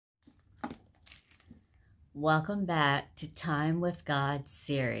Welcome back to Time with God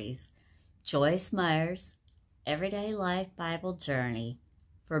series, Joyce Meyer's Everyday Life Bible Journey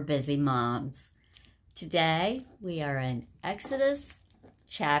for Busy Moms. Today we are in Exodus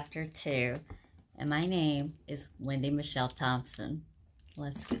chapter 2, and my name is WendyMichelle Thompson.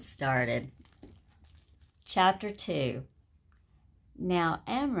 Let's get started. Chapter 2. Now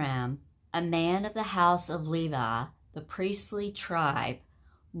Amram, a man of the house of Levi, the priestly tribe,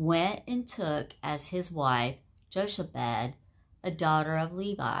 went and took as his wife Jochebed, a daughter of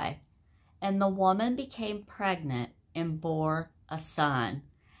Levi. And the woman became pregnant and bore a son.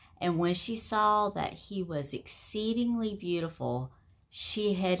 And when she saw that he was exceedingly beautiful,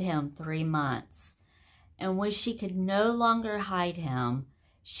 she hid him 3 months. And when she could no longer hide him,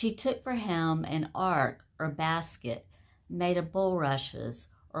 she took for him an ark or basket made of bulrushes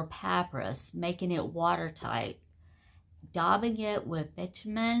or papyrus, making it watertight, daubing it with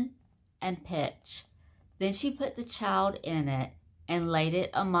bitumen and pitch. Then she put the child in it and laid it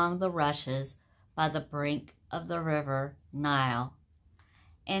among the rushes by the brink of the river Nile.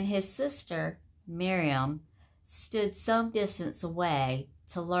 And his sister, Miriam, stood some distance away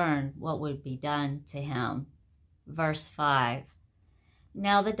to learn what would be done to him. Verse 5.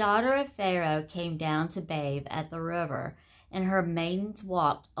 Now the daughter of Pharaoh came down to bathe at the river, and her maidens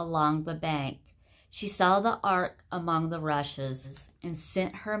walked along the bank. She saw the ark among the rushes and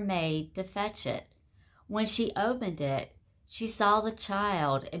sent her maid to fetch it. When she opened it, she saw the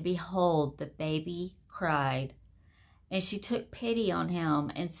child, and behold, the baby cried. And she took pity on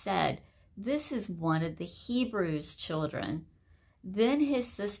him and said, "This is one of the Hebrews' children." Then his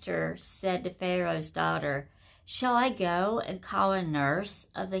sister said to Pharaoh's daughter, "Shall I go and call a nurse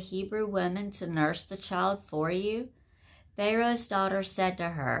of the Hebrew women to nurse the child for you?" Pharaoh's daughter said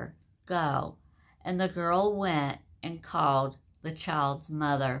to her, "Go." And the girl went and called the child's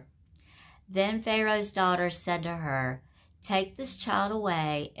mother. Then Pharaoh's daughter said to her, "Take this child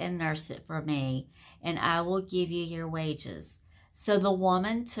away and nurse it for me, and I will give you your wages." So the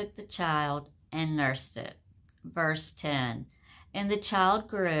woman took the child and nursed it. Verse 10. And the child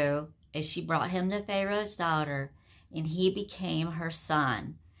grew as she brought him to Pharaoh's daughter, and he became her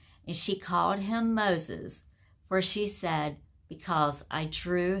son. And she called him Moses, for she said, "Because I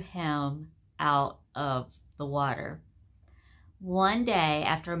drew him out of the water." One day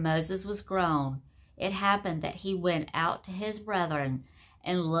after Moses was grown, it happened that he went out to his brethren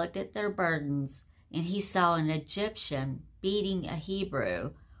and looked at their burdens, and he saw an Egyptian beating a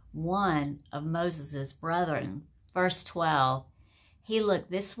Hebrew, one of Moses' brethren. Verse 12, he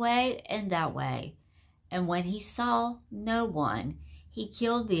looked this way and that way, and when he saw no one, he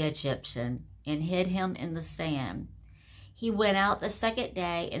killed the Egyptian and hid him in the sand. He went out the second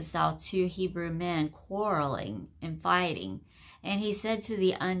day and saw 2 Hebrew men quarreling and fighting. And he said to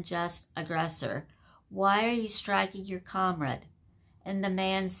the unjust aggressor, "Why are you striking your comrade?" And the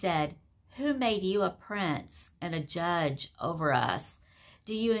man said, "Who made you a prince and a judge over us?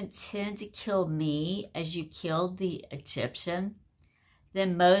 Do you intend to kill me as you killed the Egyptian?"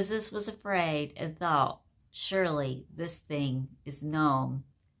 Then Moses was afraid and thought, "Surely this thing is known."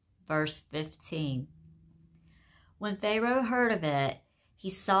 Verse 15. When Pharaoh heard of it,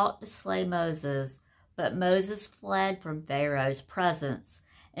 he sought to slay Moses, but Moses fled from Pharaoh's presence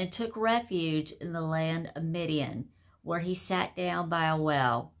and took refuge in the land of Midian, where he sat down by a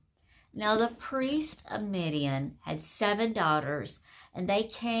well. Now the priest of Midian had 7 daughters, and they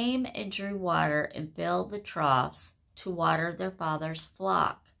came and drew water and filled the troughs to water their father's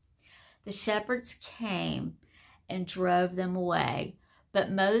flock. The shepherds came and drove them away, but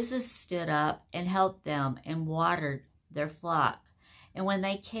Moses stood up and helped them and watered their flock. And when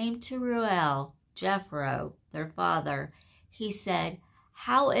they came to Reuel, Jethro, their father, he said,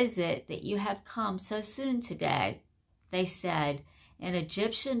 "How is it that you have come so soon today?" They said, "An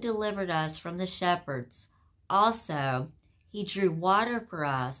Egyptian delivered us from the shepherds. Also, he drew water for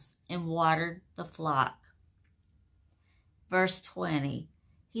us and watered the flock." Verse 20,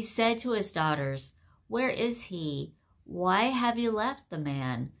 he said to his daughters, "Where is he? Why have you left the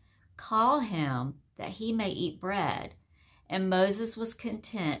man? Call him that he may eat bread." And Moses was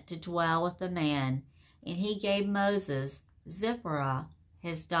content to dwell with the man, and he gave Moses Zipporah,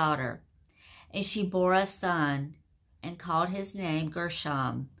 his daughter. And she bore a son, and called his name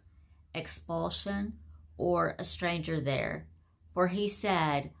Gershom, expulsion, or a stranger there. For he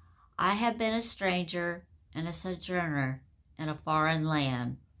said, "I have been a stranger and a sojourner in a foreign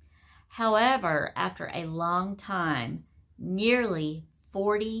land." However, after a long time, nearly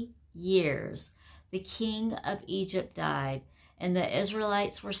 40 years, the king of Egypt died, and the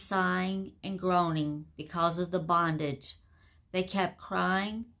Israelites were sighing and groaning because of the bondage. They kept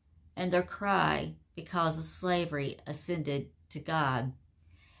crying, and their cry because of slavery ascended to God.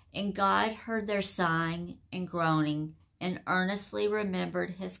 And God heard their sighing and groaning and earnestly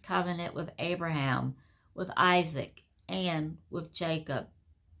remembered his covenant with Abraham, with Isaac, and with Jacob.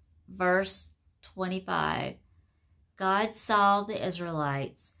 Verse 25, God saw the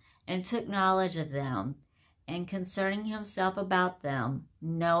Israelites and took knowledge of them, and concerning himself about them,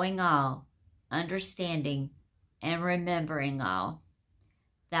 knowing all, understanding, and remembering all.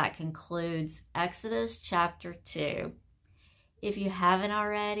 That concludes Exodus chapter 2. If you haven't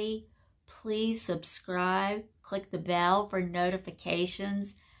already, please subscribe, click the bell for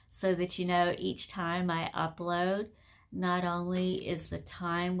notifications so that you know each time I upload. Not only is the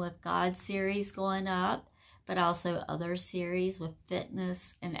Time with God series going up, but also other series with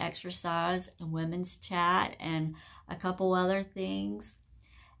fitness and exercise and women's chat and a couple other things.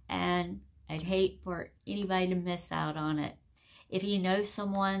 And I'd hate for anybody to miss out on it. If you know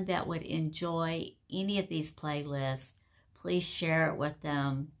someone that would enjoy any of these playlists, please share it with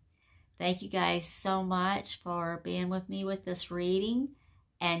them. Thank you guys so much for being with me with this reading,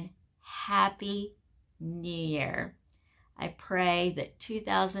 and Happy New Year. I pray that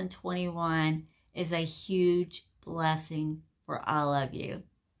 2021 is a huge blessing for all of you.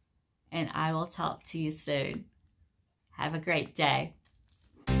 And I will talk to you soon. Have a great day.